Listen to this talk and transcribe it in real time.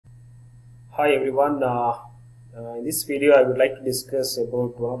Hi everyone. In this video, I would like to discuss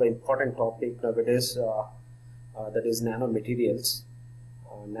about one of the important topic nowadays, that is nanomaterials,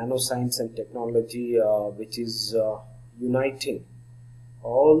 nanoscience and technology, which is uniting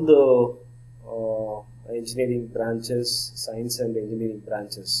all the engineering branches, science and engineering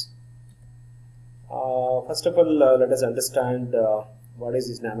branches. First of all, let us understand what is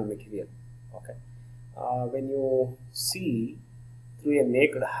this nanomaterial. Okay, when you see through a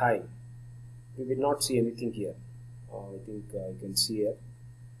naked eye, we will not see anything here. I think you can see here.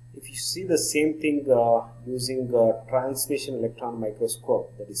 If you see the same thing using transmission electron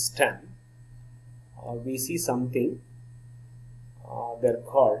microscope, that is STEM, we see something. They're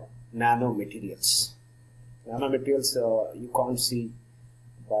called nanomaterials. Nanomaterials you can't see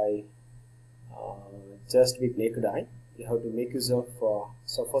by just with naked eye. You have to make use of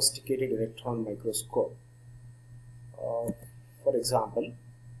sophisticated electron microscope. For example,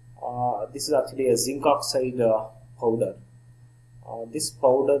 this is actually a zinc oxide powder. This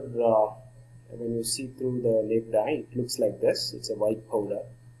powder, when you see through the naked eye, it looks like this. It's a white powder.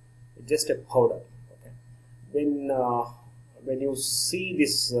 It's just a powder. Okay. When you see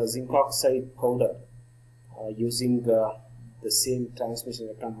this zinc oxide powder using the same transmission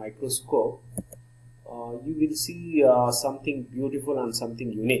electron microscope, you will see something beautiful and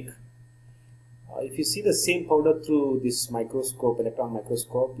something unique. If you see the same powder through this microscope, electron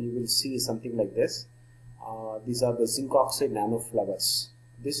microscope, you will see something like this. These are the zinc oxide nanoflowers.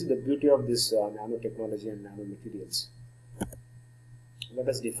 This is the beauty of this nanotechnology and nanomaterials. Let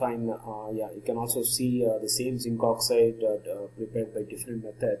us define, you can also see the same zinc oxide prepared by different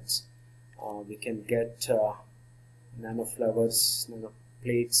methods. We can get nanoflowers,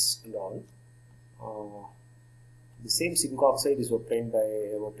 nanoplates and all. The same zinc oxide is obtained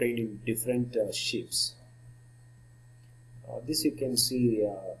in different shapes. This you can see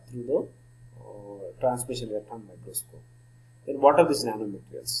through the transmission electron microscope. Then what are these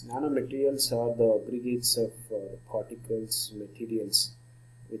nanomaterials? Nanomaterials are the aggregates of particles, materials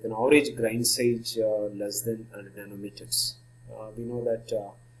with an average grain size less than 100 nanometers. We know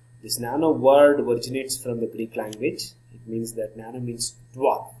that this nano word originates from the Greek language. It means that nano means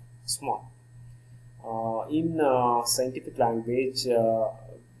dwarf, small. In scientific language,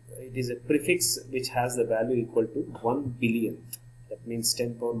 it is a prefix which has the value equal to 1 billionth. That means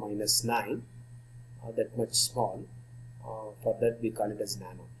 10 power minus 9, that much small. For that we call it as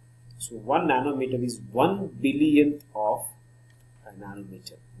nano. So 1 nanometer is 1 billionth of a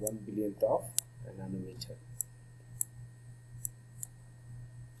nanometer. 1 billionth of a nanometer.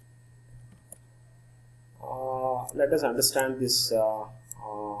 Let us understand this, the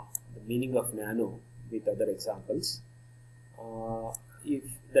meaning of nano with other examples. If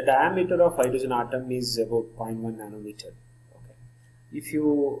the diameter of hydrogen atom is about 0.1 nanometer, okay. If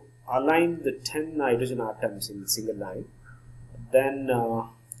you align the 10 hydrogen atoms in a single line, then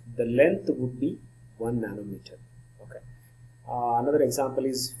the length would be 1 nanometer. Okay. Another example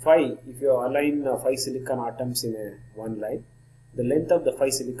is 5. If you align 5 silicon atoms in one line, the length of the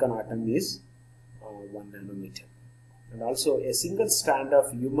 5 silicon atom is 1 nanometer. And also a single strand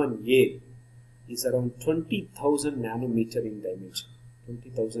of human hair is around 20,000 nanometer in dimension.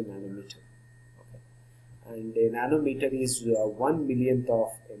 20,000 nanometer. Okay. And a nanometer is 1 millionth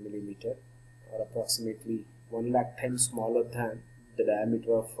of a millimeter, or approximately 1 lakh times smaller than the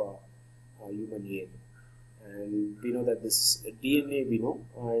diameter of human hair. And we know that this DNA we know,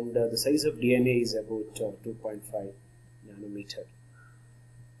 and the size of DNA is about 2.5 nanometer.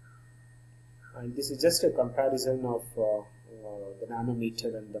 And this is just a comparison of the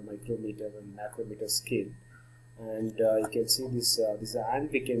nanometer and the micrometer and macrometer scale. And you can see this and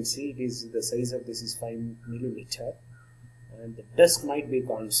we can see it is the size of this is 5 millimeter, and the dust might be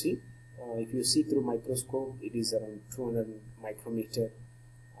can't see. If you see through microscope, it is around 200 micrometer.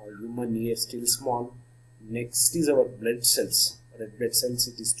 Human ear still small. Next is our blood cells. Red blood cells,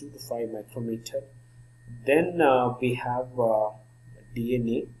 it is 2 to 5 micrometer. Then we have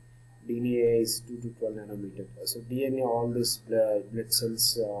DNA. DNA is 2 to 12 nanometer. So DNA, all this blood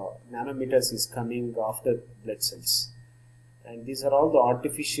cells, nanometers is coming after blood cells. And these are all the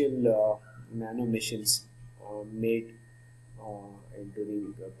artificial nano machines made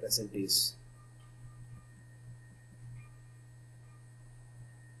during the present days.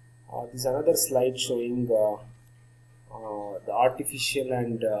 This is another slide showing the artificial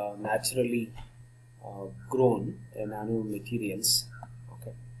and naturally grown nanomaterials.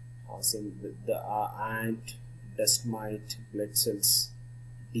 The ant, dust mite, blood cells,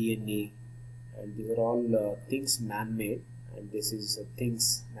 DNA, and these are all things man-made, and this is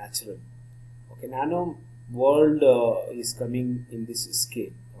things natural. Okay, nano world is coming in this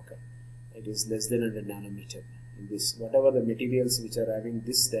scale. Okay, it is less than 100 nanometer. In this, whatever the materials which are having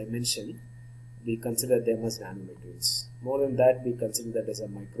this dimension, we consider them as nanomaterials. More than that, we consider that as a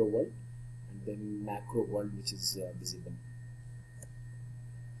micro world, and then macro world which is visible.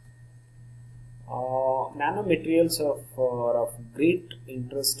 Nanomaterials are of great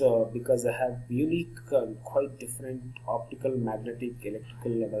interest because they have unique and quite different optical, magnetic,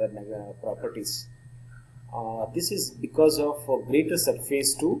 electrical and other properties. This is because of greater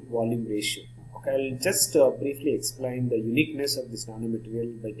surface to volume ratio. Okay, I'll just briefly explain the uniqueness of this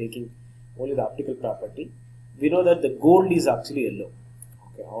nanomaterial by taking only the optical property. We know that the gold is actually yellow.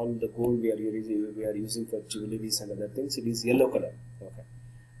 Okay, all the gold we are using for jewelries and other things, it is yellow color. Okay,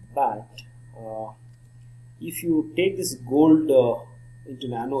 but if you take this gold into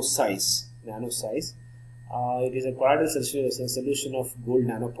nano size, it is a quadratic solution of gold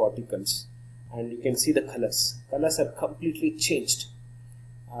nanoparticles, and you can see the colors. Colors are completely changed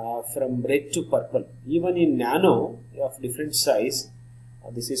from red to purple. Even in nano of different size,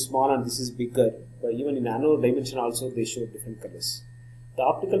 this is small and this is bigger, but even in nano dimension also they show different colors. The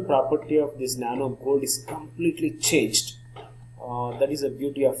optical property of this nano gold is completely changed. That is the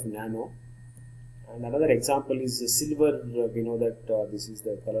beauty of nano. And another example is the silver. We know that this is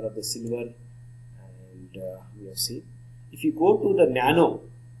the color of the silver, and we have seen. If you go to the nano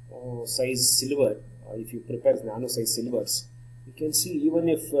size silver, if you prepare nano size silvers, you can see even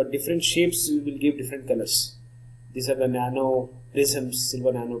if different shapes will give different colors. These are the nano prisms,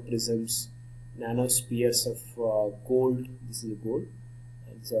 silver nano prisms, nano spheres of gold. This is gold,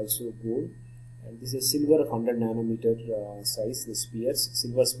 and it's also gold. And this is silver of 100 nanometer size, the spheres.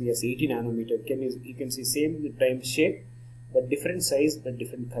 Silver spheres 80 nanometer. You can see same time shape, but different size, but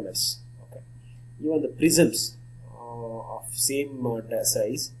different colors. Okay. Even the prisms of same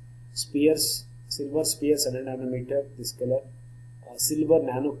size, spheres, silver spheres 100 nanometer, this color. Silver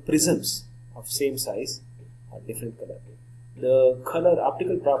nano prisms of same size, different color. The color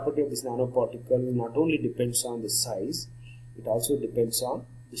optical property of this nanoparticle not only depends on the size, it also depends on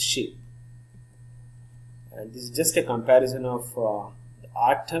the shape. And this is just a comparison of the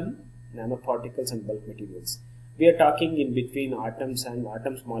atom, nanoparticles and bulk materials. We are talking in between atoms,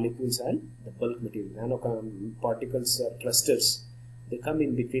 molecules and the bulk material. Nanoparticles are clusters. They come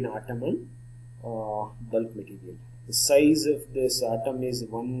in between atom and bulk material. The size of this atom is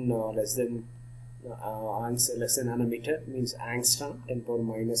less than nanometer, means angstrom, 10 power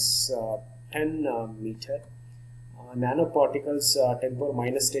minus 10 meter. Nanoparticles 10 power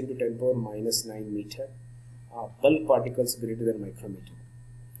minus 10 to 10 power minus 9 meter. Bulk particles greater than micrometer.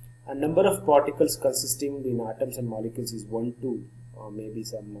 A number of particles consisting in atoms and molecules is 1 to maybe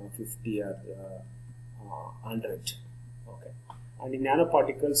some 50 or 100. Okay. And in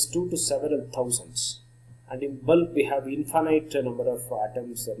nanoparticles 2 to several thousands. And in bulk we have infinite number of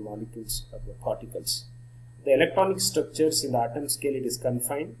atoms or molecules or particles. The electronic structures in the atom scale, it is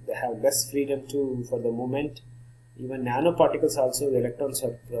confined. They have less freedom for the movement. Even nanoparticles also, the electrons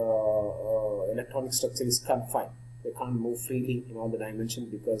are electronic structure is confined. They can't move freely in all the dimensions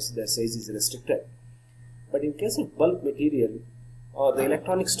because their size is restricted. But in case of bulk material, the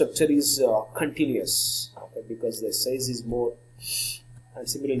electronic structure is continuous, okay, because the size is more. And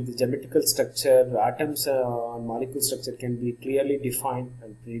similarly, the geometrical structure, atoms and molecule structure can be clearly defined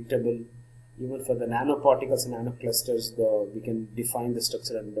and predictable. Even for the nanoparticles and nanoclusters, we can define the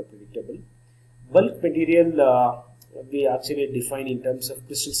structure and the predictable. Bulk material we actually define in terms of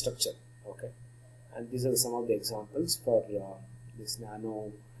crystal structure. Okay, and these are some of the examples for this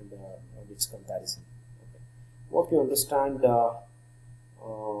nano and its comparison. Okay. Hope you understand a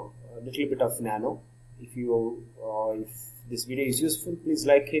little bit of nano. If this video is useful, please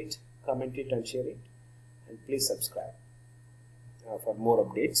like it, comment it and share it, and please subscribe for more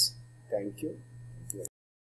updates. Thank you.